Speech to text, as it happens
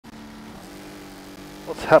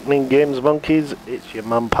What's happening, Games Monkeys? It's your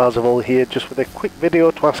man Parzival here, just with a quick video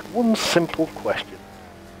to ask one simple question.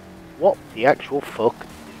 What the actual fuck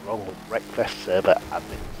is wrong with Wreckfest server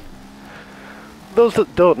admins? Those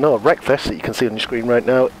that don't know, Wreckfest, that you can see on your screen right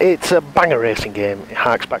now, it's a banger racing game. It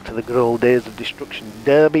harks back to the good old days of Destruction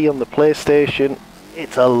Derby on the PlayStation.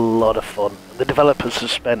 It's a lot of fun. The developers have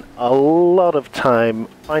spent a lot of time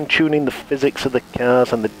fine-tuning the physics of the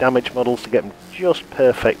cars and the damage models to get them just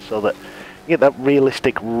perfect so that you get that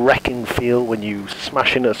realistic wrecking feel when you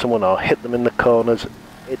smash into someone or hit them in the corners.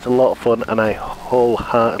 It's a lot of fun and I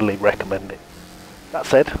wholeheartedly recommend it. That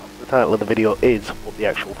said, the title of the video is what the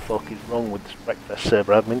actual fuck is wrong with Wreckfest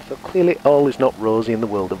server admin, so clearly all is not rosy in the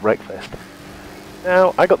world of Wreckfest.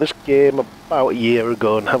 Now, I got this game about a year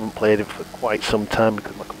ago and haven't played it for quite some time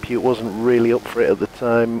because my computer wasn't really up for it at the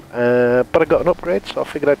time, but I got an upgrade, so I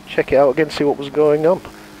figured I'd check it out again, see what was going on.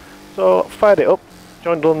 So, fired it up,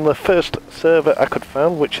 joined on the first server I could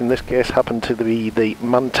find, which in this case happened to be the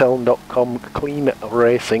Mantel.com Clean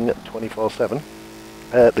Racing 24/7.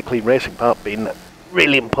 The clean racing part being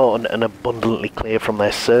really important and abundantly clear from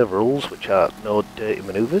their server rules, which are no dirty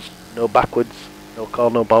manoeuvres, no backwards, no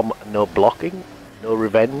corner bomb, no blocking, no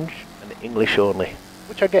revenge, and English only.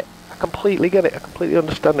 Which I get. I completely get it. I completely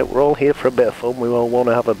understand it. We're all here for a bit of fun. We all want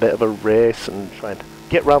to have a bit of a race and try and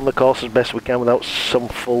get round the course as best we can without some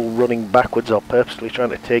fool running backwards or purposely trying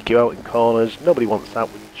to take you out in corners. Nobody wants that.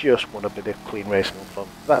 We just want a bit of clean racing and fun.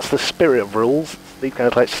 That's the spirit of rules. These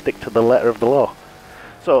guys like stick to the letter of the law.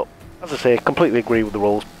 So, as I say, completely agree with the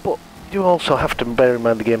rules, but you do also have to bear in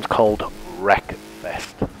mind the game's called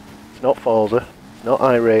Wreckfest. It's not Forza, it's not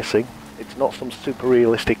iRacing, it's not some super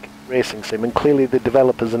realistic racing sim, and clearly the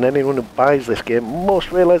developers and anyone who buys this game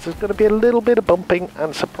must realise there's going to be a little bit of bumping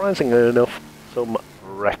and, surprisingly enough, some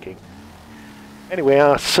wrecking. Anyway,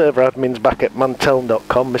 our server admins back at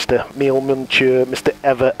Mantel.com, Mr. Meal Muncher, Mr.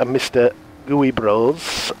 Ever and Mr. Gooey Bros,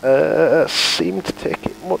 seem to take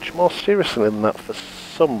it much more seriously than that for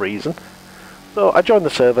some reason. So I joined the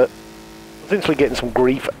server, was instantly getting some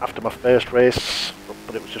grief after my first race,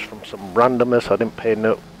 but it was just from some randomness, so I didn't pay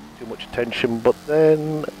too much attention, but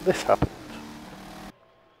then this happened.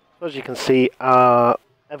 So as you can see, our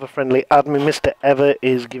ever-friendly admin, Mr. Ever,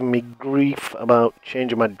 is giving me grief about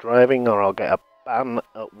changing my driving or I'll get a ban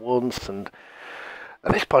at once, and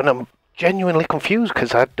at this point I'm genuinely confused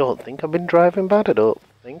because I don't think I've been driving bad. I don't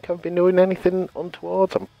think I've been doing anything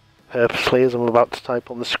untoward. I'm purposely, as I'm about to type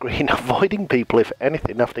on the screen, avoiding people, if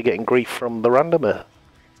anything, after getting grief from the randomer.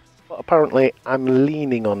 But apparently I'm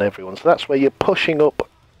leaning on everyone, so that's where you're pushing up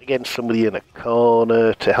against somebody in a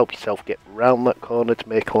corner to help yourself get round that corner to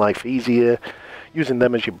make life easier, using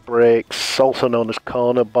them as your brakes, also known as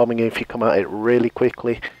corner bombing if you come at it really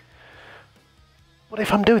quickly. But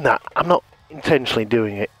if I'm doing that, I'm not intentionally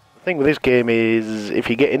doing it. The thing with this game is, if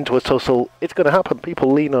you get into a tussle, it's going to happen.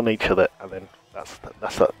 People lean on each other, and then that's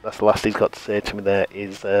the last he's got to say to me there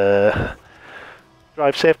is,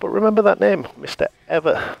 drive safe, but remember that name, Mr.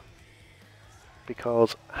 Ever.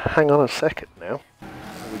 Because, hang on a second now.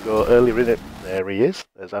 We go earlier in it. There he is.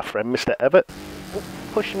 There's our friend, Mr. Ever.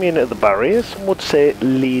 Pushing me into the barrier. Some would say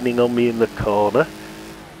leaning on me in the corner.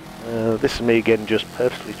 This is me again, just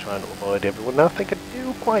purposely trying to avoid everyone. Now I think I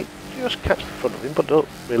do quite just catch the front of him, but don't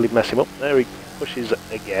really mess him up. There he pushes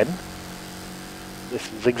again.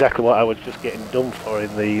 This is exactly what I was just getting done for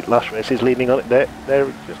in the last race. He's leaning on it there.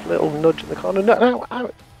 There, just a little nudge in the corner. No, I'm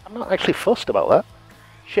not actually fussed about that.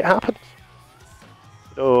 Shit happens.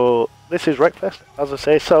 So this is Wreckfest, as I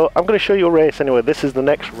say. So I'm going to show you a race anyway. This is the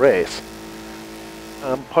next race.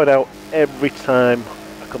 Point out every time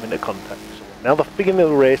I come into contact with someone. Now the beginning of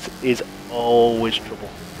the race is always trouble.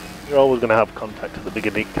 You're always going to have contact at the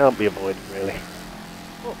beginning. It can't be avoided, really.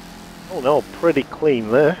 Oh no, pretty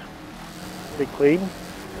clean there. Pretty clean.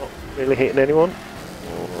 Not really hitting anyone.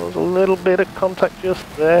 Oh, there's a little bit of contact just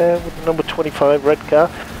there with the number 25 red car.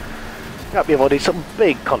 Can't be avoided. Some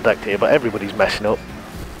big contact here, but everybody's messing up.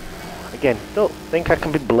 Again, don't think I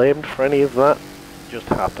can be blamed for any of that. It just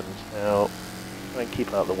happens. Now, try and keep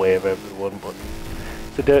out of the way of everyone, but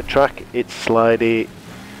it's a dirt track. It's slidey.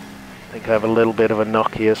 I think I have a little bit of a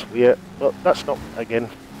knock here, so yeah, but that's not, again,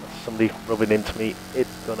 that's somebody rubbing into me.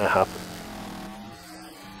 It's gonna happen.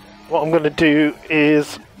 What I'm gonna do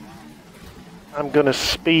is I'm gonna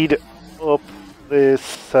speed up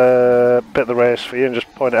this bit of the race for you and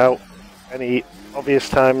just point out any obvious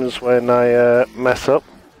times when I mess up,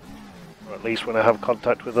 or at least when I have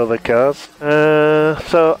contact with other cars.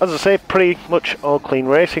 So as I say, pretty much all clean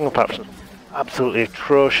racing, apart from absolutely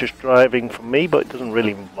atrocious driving from me, but it doesn't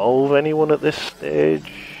really involve anyone at this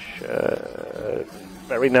stage.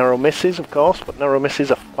 Very narrow misses, of course, but narrow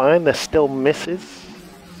misses are fine. They're still misses.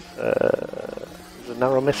 It was a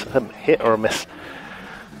narrow miss, a hit or a miss.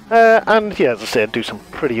 And yeah, as I said, do some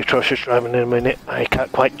pretty atrocious driving in a minute. I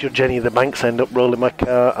can't quite judge any of the banks, I end up rolling my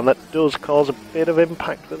car, and that does cause a bit of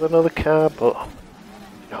impact with another car, but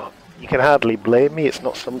you know, you can hardly blame me. It's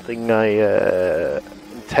not something I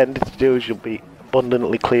intended to do, as you'll be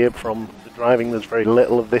abundantly clear from the driving. There's very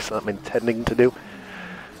little of this that I'm intending to do.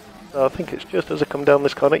 So I think it's just as I come down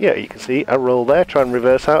this corner, yeah, you can see I roll there, try and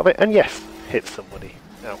reverse out of it, and yes, hit somebody.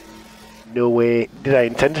 Now, no way did I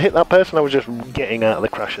intend to hit that person. I was just getting out of the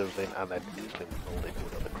crash and then instantly rolled into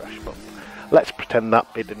another crash. But let's pretend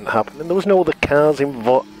that bit didn't happen. And there was no other cars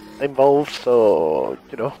involved, so,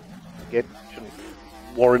 you know, again, shouldn't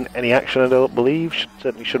warrant any action, I don't believe.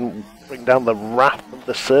 Certainly shouldn't bring down the wrath of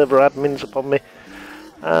the server admins upon me.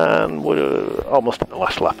 And we're almost in the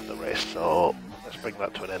last lap of the race, so let's bring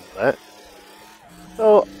that to an end there.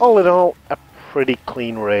 So, all in all, a pretty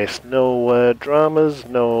clean race. No dramas,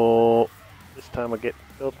 no... This time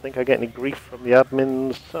don't think I get any grief from the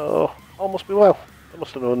admins, so all must be well. They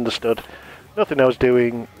must have understood. Nothing I was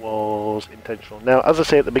doing was intentional. Now, as I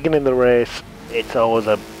say at the beginning of the race, it's always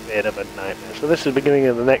a bit of a nightmare. So this is the beginning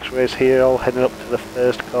of the next race here, all heading up to the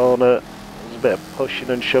first corner. There's a bit of pushing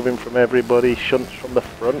and shoving from everybody, shunts from the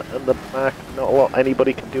front and the back. Not a lot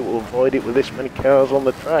anybody can do to avoid it with this many cars on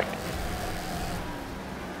the track.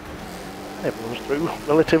 Everyone's through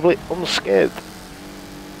relatively unscathed.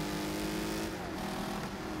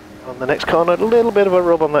 On the next corner, a little bit of a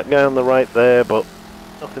rub on that guy on the right there, but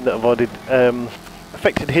nothing that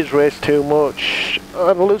affected his race too much. And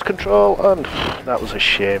I lose control, and that was a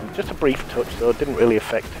shame. Just a brief touch though, didn't really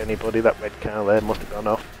affect anybody. That red car there must have gone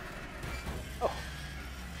off. Oh,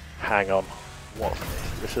 hang on, what's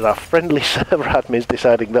this? This is our friendly server admins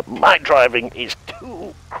deciding that my driving is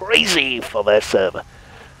too crazy for their server.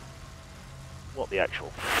 What the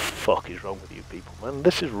actual fuck is wrong with you people, man?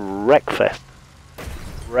 This is Wreckfest.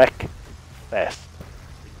 Wreckfest.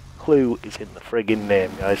 The clue is in the friggin'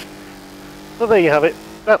 name, guys. So there you have it.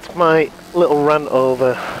 That's my little rant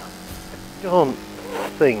over. I don't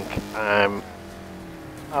think I'm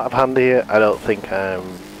out of hand here. I don't think I'm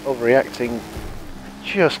overreacting.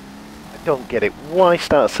 I don't get it. Why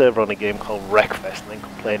start a server on a game called Wreckfest and then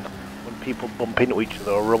complain when people bump into each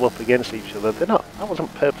other or rub up against each other? I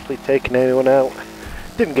wasn't purposely taking anyone out.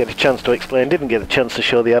 Didn't get a chance to explain, didn't get a chance to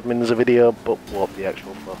show the admins a video, but what the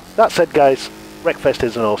actual fuck. That said, guys, Wreckfest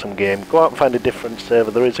is an awesome game. Go out and find a different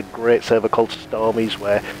server. There is a great server called Stormies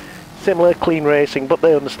where similar clean racing, but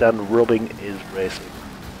they understand rubbing is racing.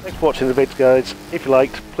 Thanks for watching the vids, guys. If you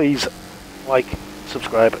liked, please like,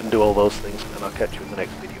 subscribe and do all those things, and I'll catch you in the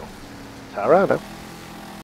next video. Ta-ra now.